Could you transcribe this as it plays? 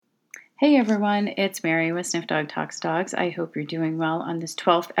Hey everyone, it's Mary with Sniff Dog Talks Dogs. I hope you're doing well on this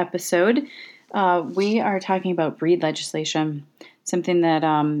 12th episode. We are talking about breed legislation, something that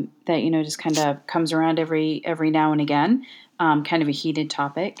just kind of comes around every now and again, kind of a heated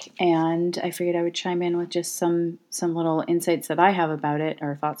topic. And I figured I would chime in with just some little insights that I have about it,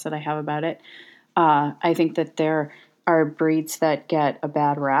 or thoughts that I have about it. I think that there are breeds that get a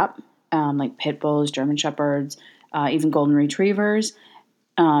bad rap, like pit bulls, German shepherds, even golden retrievers.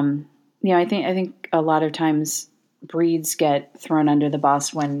 I think a lot of times breeds get thrown under the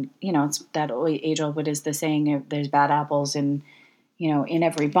bus when, it's that age-old, what is the saying, there's bad apples in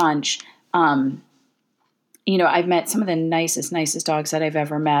every bunch. I've met some of the nicest dogs that I've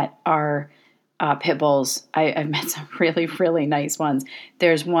ever met are pit bulls. I've met some really, really nice ones.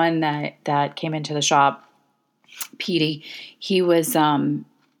 There's one that came into the shop, Petey. He was I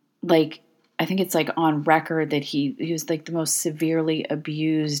think it's on record that he was the most severely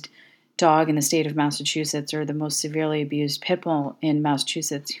abused dog in the state of Massachusetts, or the most severely abused pit bull in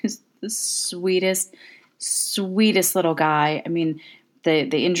Massachusetts. He was the sweetest little guy. I mean, the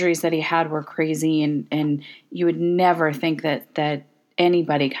injuries that he had were crazy, and you would never think that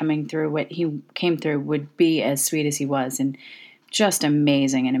anybody coming through what he came through would be as sweet as he was, and just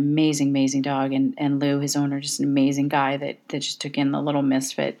amazing, an amazing dog. And Lou, his owner, just an amazing guy that just took in the little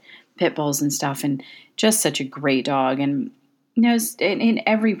misfit pit bulls and stuff, and just such a great dog. And in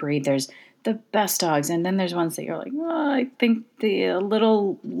every breed, there's the best dogs, and then there's ones that you're like, well, I think a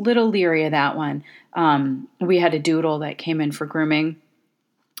little leery of that one. We had a doodle that came in for grooming,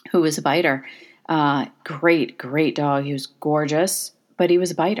 who was a biter. Great dog. He was gorgeous, but he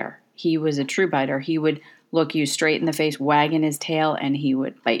was a biter. He was a true biter. He would look you straight in the face, wagging his tail, and he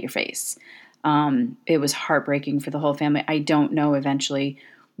would bite your face. It was heartbreaking for the whole family. I don't know eventually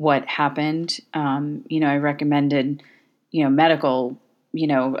what happened. I recommended, medical,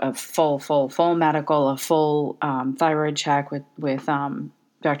 a full medical, a full thyroid check with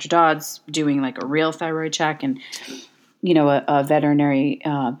Dr. Dodds doing a real thyroid check, and a veterinary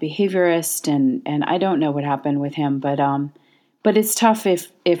behaviorist, and I don't know what happened with him, but it's tough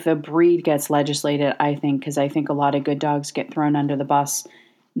if a breed gets legislated, I think, because I think a lot of good dogs get thrown under the bus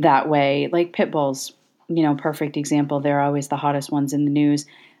that way, like pit bulls. Perfect example. They're always the hottest ones in the news.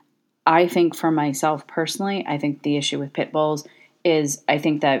 I think for myself personally, I think the issue with pit bulls is I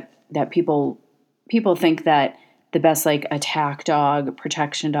think that people think that the best attack dog,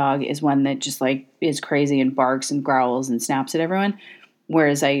 protection dog is one that just is crazy and barks and growls and snaps at everyone.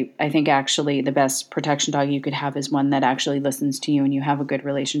 Whereas I think actually the best protection dog you could have is one that actually listens to you and you have a good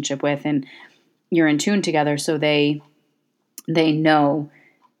relationship with, and you're in tune together, so they know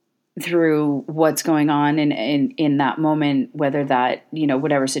through what's going on in that moment, whether that,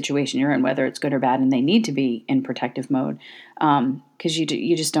 whatever situation you're in, whether it's good or bad, and they need to be in protective mode. Because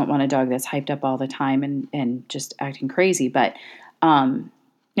you just don't want a dog that's hyped up all the time and just acting crazy. But I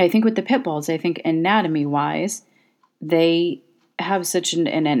think with the pit bulls, I think anatomy wise, they have such an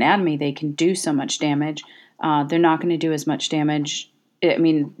anatomy, they can do so much damage. They're not going to do as much damage. I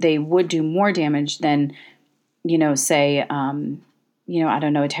mean, they would do more damage than, say, I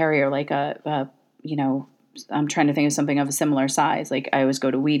don't know, a terrier, I'm trying to think of something of a similar size. I always go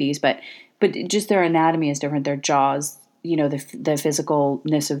to Wheaties, but just their anatomy is different. Their jaws, the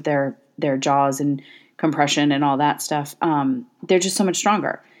physicalness of their jaws and compression and all that stuff. They're just so much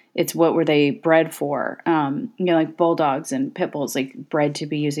stronger. It's what were they bred for? Like bulldogs and pit bulls, bred to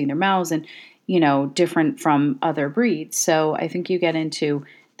be using their mouths and, different from other breeds. So I think you get into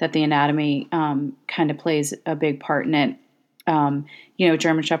that the anatomy kind of plays a big part in it.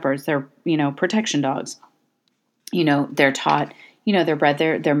 German shepherds, they're, protection dogs. They're taught, they're bred,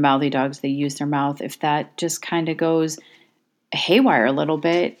 they're mouthy dogs. They use their mouth. If that just kind of goes haywire a little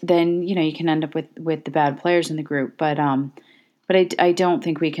bit, then, you can end up with the bad players in the group. But I don't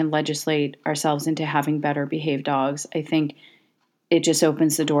think we can legislate ourselves into having better behaved dogs. I think it just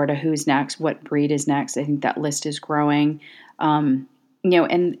opens the door to who's next, what breed is next. I think that list is growing. And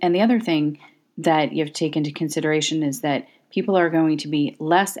the other thing that you have to take into consideration is that people are going to be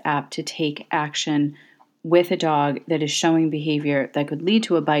less apt to take action with a dog that is showing behavior that could lead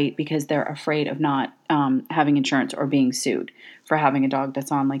to a bite because they're afraid of not having insurance or being sued for having a dog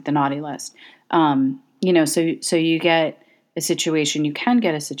that's on the naughty list. So you get a situation, you can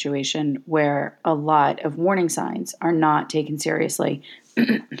get a situation where a lot of warning signs are not taken seriously.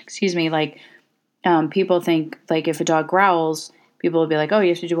 Excuse me. People think if a dog growls, people will be like, oh, you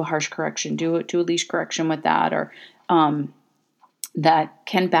have to do a harsh correction, do a leash correction with that, or that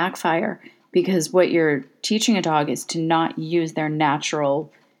can backfire, because what you're teaching a dog is to not use their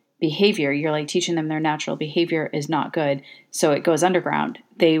natural, behavior. You're like teaching them their natural behavior is not good. So it goes underground.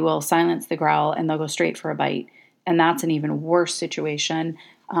 They will silence the growl and they'll go straight for a bite. And that's an even worse situation.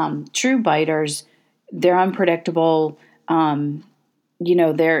 True biters, they're unpredictable.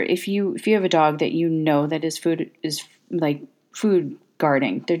 They're if you have a dog that you know that his food is like food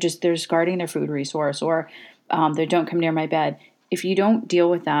guarding, they're just guarding their food resource, or they don't come near my bed. If you don't deal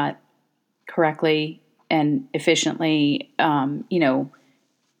with that correctly and efficiently,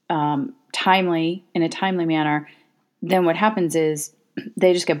 timely in a timely manner, then what happens is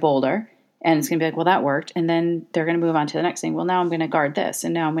they just get bolder. And it's going to be like, well, that worked. And then they're going to move on to the next thing. Well, now I'm going to guard this.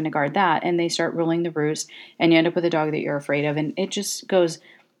 And now I'm going to guard that. And they start ruling the roost. And you end up with a dog that you're afraid of. And it just goes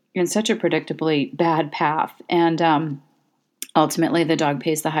in such a predictably bad path. And ultimately, the dog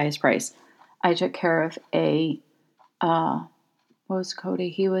pays the highest price. I took care of what was Cody?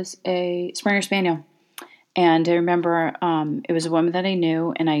 He was a Springer Spaniel. And I remember it was a woman that I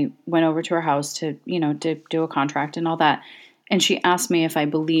knew. And I went over to her house to do a contract and all that. And she asked me if I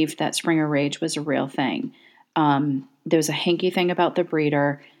believed that Springer Rage was a real thing. There was a hanky thing about the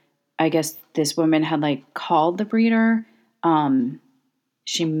breeder. I guess this woman had called the breeder.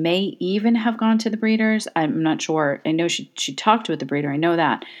 She may even have gone to the breeders. I'm not sure. I know she talked with the breeder. I know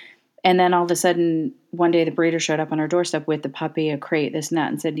that. And then all of a sudden, one day the breeder showed up on her doorstep with the puppy, a crate, this and that,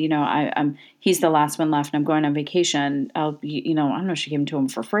 and said, he's the last one left, and I'm going on vacation. I don't know if she gave him to him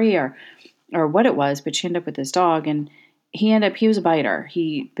for free or what it was, but she ended up with this dog, and he was a biter.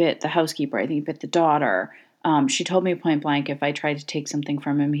 He bit the housekeeper. I think he bit the daughter. She told me point blank if I tried to take something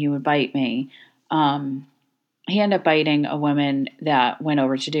from him, he would bite me. He ended up biting a woman that went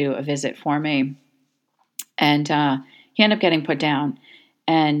over to do a visit for me. And he ended up getting put down.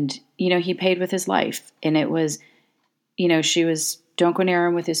 And, he paid with his life. And it was, she was, don't go near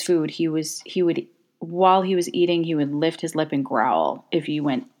him with his food. While he was eating, he would lift his lip and growl if you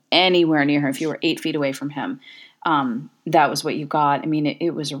went anywhere near him, if you were 8 feet away from him. That was what you got. I mean,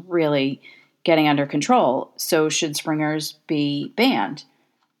 it was really getting under control. So should Springers be banned?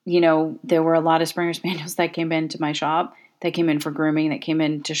 There were a lot of Springer Spaniels that came into my shop, that came in for grooming, that came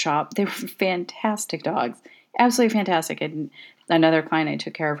in to shop. They were fantastic dogs. Absolutely fantastic. And another client, I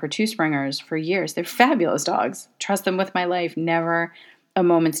took care of her 2 Springers for years. They're fabulous dogs. Trust them with my life. Never a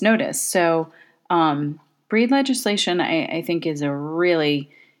moment's notice. So breed legislation, I think, is a really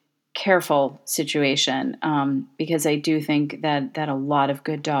careful situation, because I do think that a lot of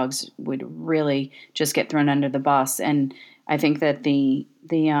good dogs would really just get thrown under the bus. And I think that the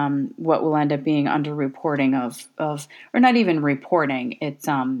what will end up being underreporting of or not even reporting, it's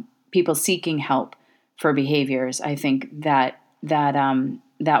people seeking help for behaviors. I think that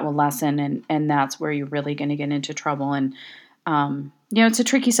will lessen, and that's where you're really going to get into trouble. And it's a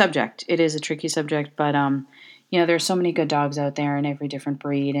tricky subject. It is a tricky subject, but there's so many good dogs out there in every different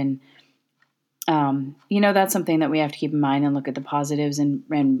breed. And, that's something that we have to keep in mind and look at the positives and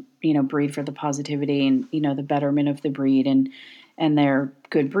breed for the positivity and, the betterment of the breed, and their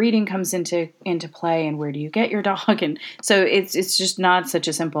good breeding comes into play, and where do you get your dog? And so it's just not such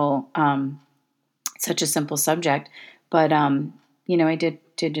a simple subject, but, I did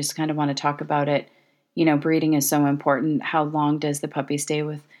just kind of want to talk about it. Breeding is so important. How long does the puppy stay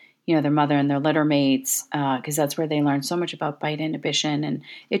with their mother and their litter mates, because that's where they learn so much about bite inhibition, and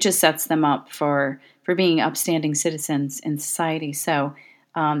it just sets them up for being upstanding citizens in society. So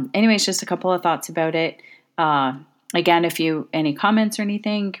anyways, just a couple of thoughts about it. Again, if you any comments or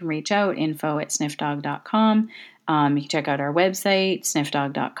anything, you can reach out, info@sniffdog.com. You can check out our website,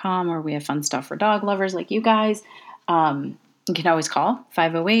 sniffdog.com, where we have fun stuff for dog lovers like you guys. You can always call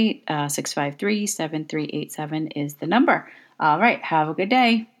 508-653-7387 is the number. All right, have a good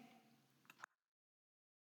day.